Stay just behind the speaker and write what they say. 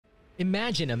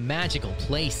Imagine a magical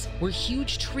place where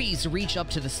huge trees reach up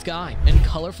to the sky and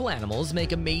colorful animals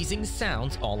make amazing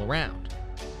sounds all around.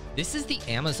 This is the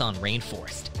Amazon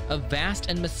rainforest, a vast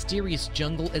and mysterious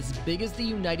jungle as big as the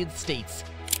United States.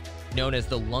 Known as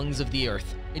the lungs of the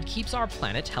earth, it keeps our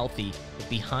planet healthy, but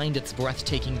behind its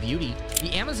breathtaking beauty,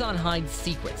 the Amazon hides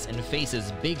secrets and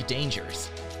faces big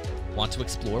dangers. Want to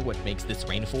explore what makes this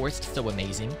rainforest so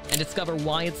amazing and discover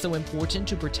why it's so important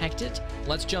to protect it?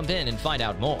 Let's jump in and find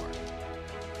out more.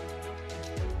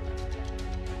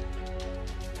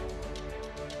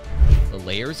 The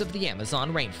layers of the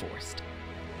Amazon rainforest.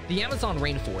 The Amazon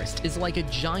rainforest is like a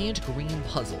giant green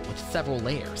puzzle with several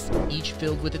layers, each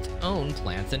filled with its own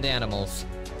plants and animals.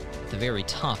 At the very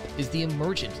top is the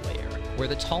emergent layer, where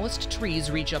the tallest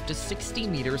trees reach up to 60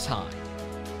 meters high.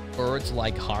 Birds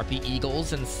like harpy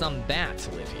eagles and some bats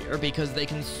live here because they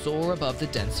can soar above the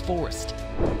dense forest.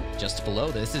 Just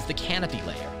below this is the canopy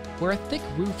layer, where a thick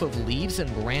roof of leaves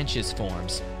and branches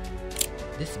forms.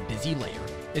 This busy layer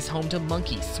is home to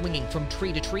monkeys swinging from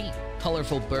tree to tree,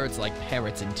 colorful birds like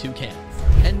parrots and toucans,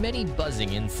 and many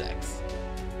buzzing insects.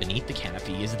 Beneath the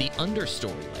canopy is the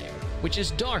understory layer, which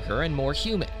is darker and more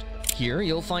humid. Here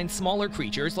you'll find smaller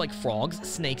creatures like frogs,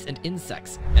 snakes, and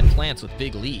insects, and plants with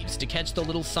big leaves to catch the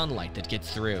little sunlight that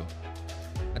gets through.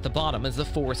 At the bottom is the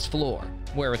forest floor,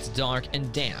 where it's dark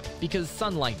and damp because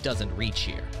sunlight doesn't reach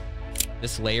here.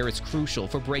 This layer is crucial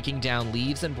for breaking down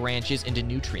leaves and branches into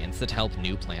nutrients that help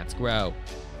new plants grow.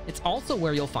 It's also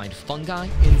where you'll find fungi,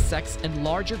 insects, and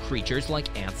larger creatures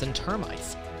like ants and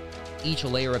termites. Each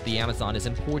layer of the Amazon is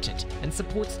important and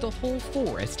supports the whole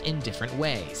forest in different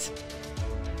ways.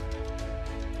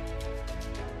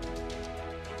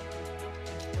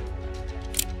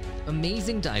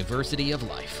 Amazing diversity of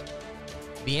life.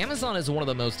 The Amazon is one of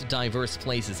the most diverse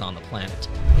places on the planet.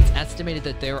 It's estimated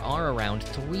that there are around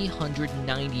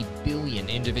 390 billion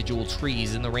individual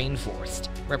trees in the rainforest,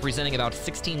 representing about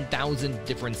 16,000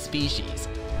 different species.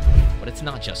 But it's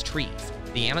not just trees.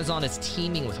 The Amazon is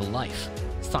teeming with life.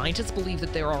 Scientists believe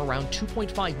that there are around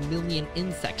 2.5 million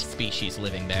insect species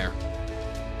living there.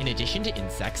 In addition to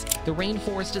insects, the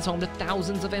rainforest is home to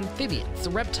thousands of amphibians,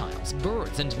 reptiles,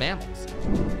 birds, and mammals.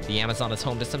 The Amazon is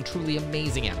home to some truly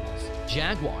amazing animals.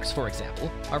 Jaguars, for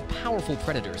example, are powerful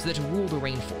predators that rule the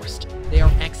rainforest. They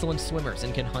are excellent swimmers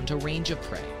and can hunt a range of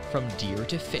prey, from deer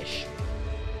to fish.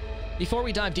 Before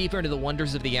we dive deeper into the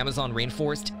wonders of the Amazon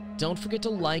rainforest, don't forget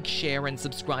to like, share, and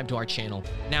subscribe to our channel.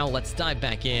 Now let's dive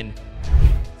back in.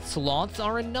 Sloths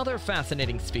are another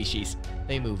fascinating species.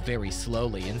 They move very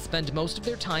slowly and spend most of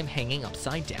their time hanging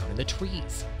upside down in the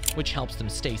trees, which helps them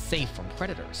stay safe from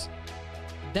predators.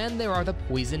 Then there are the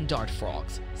poison dart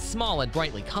frogs, small and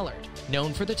brightly colored,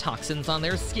 known for the toxins on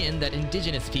their skin that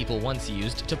indigenous people once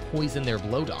used to poison their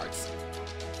blow darts.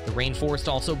 The rainforest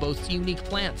also boasts unique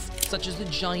plants, such as the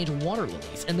giant water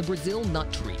lilies and the Brazil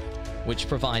nut tree, which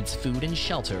provides food and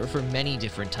shelter for many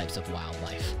different types of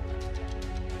wildlife.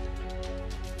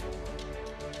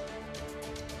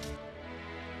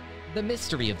 The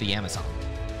mystery of the Amazon.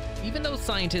 Even though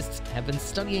scientists have been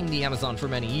studying the Amazon for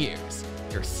many years,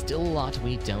 there's still a lot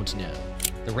we don't know.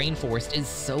 The rainforest is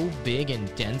so big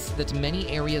and dense that many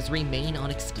areas remain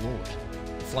unexplored.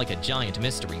 It's like a giant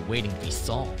mystery waiting to be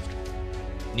solved.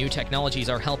 New technologies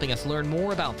are helping us learn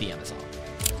more about the Amazon.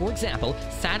 For example,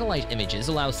 satellite images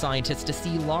allow scientists to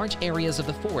see large areas of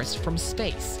the forest from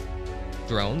space.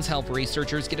 Drones help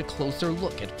researchers get a closer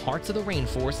look at parts of the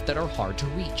rainforest that are hard to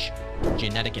reach.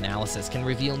 Genetic analysis can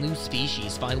reveal new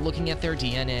species by looking at their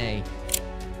DNA.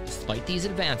 Despite these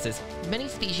advances, many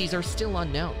species are still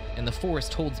unknown, and the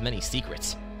forest holds many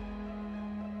secrets.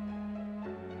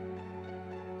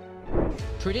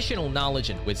 Traditional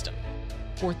knowledge and wisdom.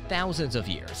 For thousands of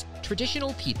years,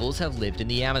 traditional peoples have lived in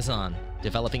the Amazon,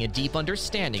 developing a deep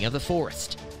understanding of the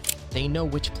forest. They know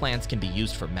which plants can be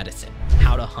used for medicine,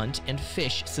 how to hunt and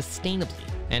fish sustainably,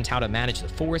 and how to manage the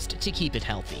forest to keep it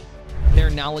healthy. Their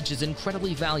knowledge is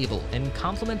incredibly valuable and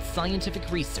complements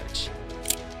scientific research.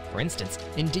 For instance,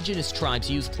 indigenous tribes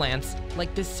use plants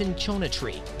like the cinchona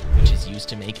tree, which is used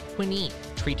to make quinine,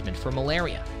 treatment for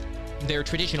malaria. Their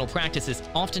traditional practices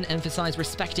often emphasize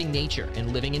respecting nature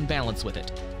and living in balance with it,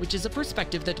 which is a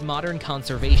perspective that modern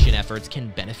conservation efforts can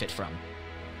benefit from.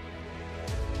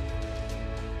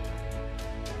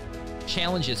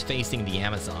 Challenges facing the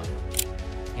Amazon.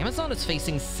 Amazon is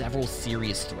facing several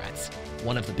serious threats.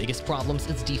 One of the biggest problems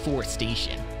is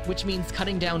deforestation, which means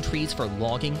cutting down trees for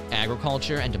logging,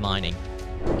 agriculture, and mining.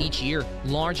 Each year,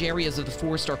 large areas of the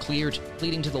forest are cleared,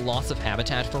 leading to the loss of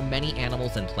habitat for many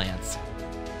animals and plants.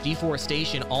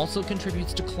 Deforestation also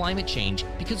contributes to climate change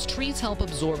because trees help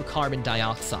absorb carbon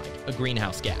dioxide, a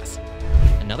greenhouse gas.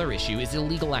 Another issue is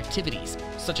illegal activities,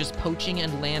 such as poaching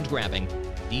and land grabbing.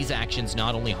 These actions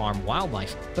not only harm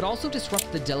wildlife, but also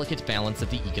disrupt the delicate balance of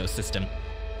the ecosystem.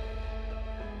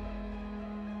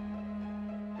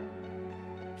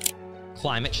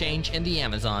 Climate change in the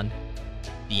Amazon.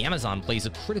 The Amazon plays a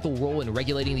critical role in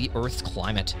regulating the Earth's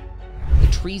climate. The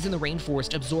trees in the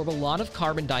rainforest absorb a lot of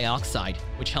carbon dioxide,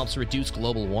 which helps reduce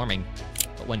global warming.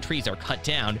 But when trees are cut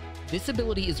down, this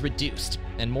ability is reduced,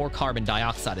 and more carbon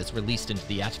dioxide is released into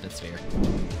the atmosphere.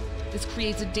 This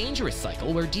creates a dangerous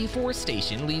cycle where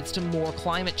deforestation leads to more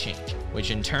climate change,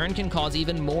 which in turn can cause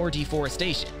even more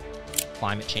deforestation.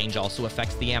 Climate change also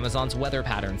affects the Amazon's weather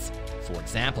patterns. For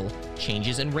example,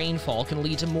 changes in rainfall can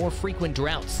lead to more frequent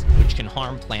droughts, which can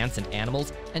harm plants and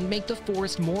animals and make the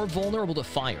forest more vulnerable to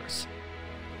fires.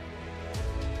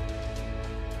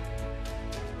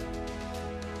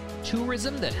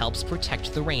 Tourism that helps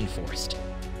protect the rainforest.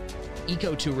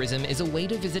 Ecotourism is a way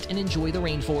to visit and enjoy the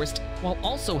rainforest while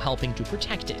also helping to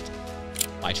protect it.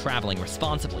 By traveling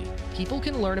responsibly, people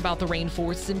can learn about the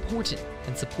rainforest's importance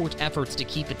and support efforts to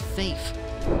keep it safe.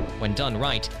 When done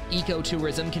right,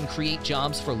 ecotourism can create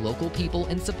jobs for local people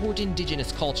and support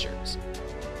indigenous cultures.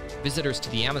 Visitors to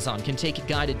the Amazon can take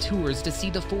guided tours to see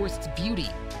the forest's beauty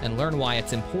and learn why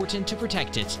it's important to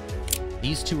protect it.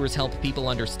 These tours help people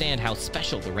understand how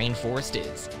special the rainforest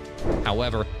is.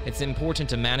 However, it's important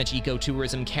to manage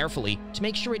ecotourism carefully to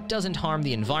make sure it doesn't harm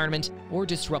the environment or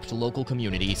disrupt local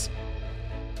communities.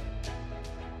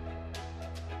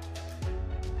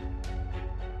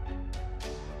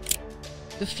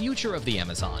 The future of the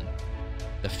Amazon.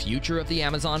 The future of the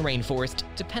Amazon rainforest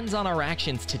depends on our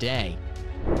actions today.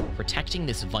 Protecting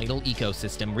this vital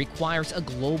ecosystem requires a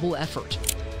global effort.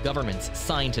 Governments,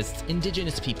 scientists,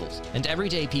 indigenous peoples, and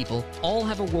everyday people all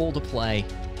have a role to play.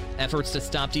 Efforts to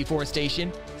stop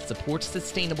deforestation, support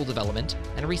sustainable development,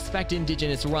 and respect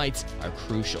indigenous rights are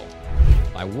crucial.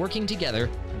 By working together,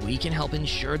 we can help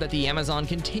ensure that the Amazon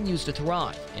continues to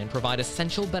thrive and provide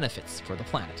essential benefits for the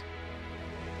planet.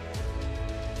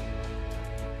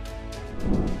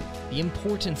 The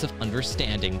importance of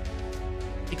understanding.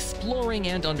 Exploring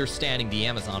and understanding the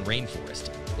Amazon rainforest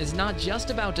is not just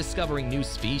about discovering new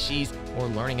species or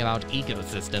learning about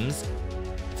ecosystems.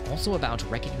 It's also about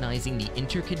recognizing the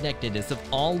interconnectedness of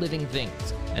all living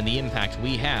things and the impact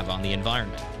we have on the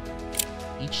environment.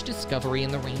 Each discovery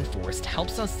in the rainforest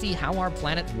helps us see how our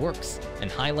planet works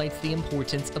and highlights the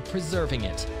importance of preserving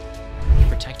it.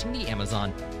 Protecting the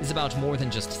Amazon is about more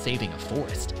than just saving a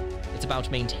forest. It's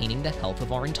about maintaining the health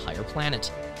of our entire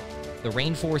planet. The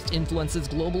rainforest influences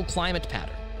global climate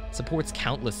pattern, supports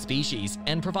countless species,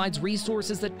 and provides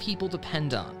resources that people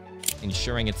depend on.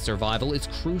 Ensuring its survival is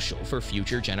crucial for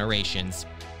future generations.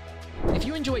 If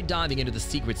you enjoyed diving into the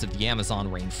secrets of the Amazon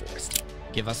rainforest,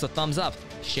 give us a thumbs up,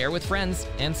 share with friends,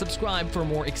 and subscribe for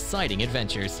more exciting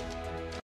adventures.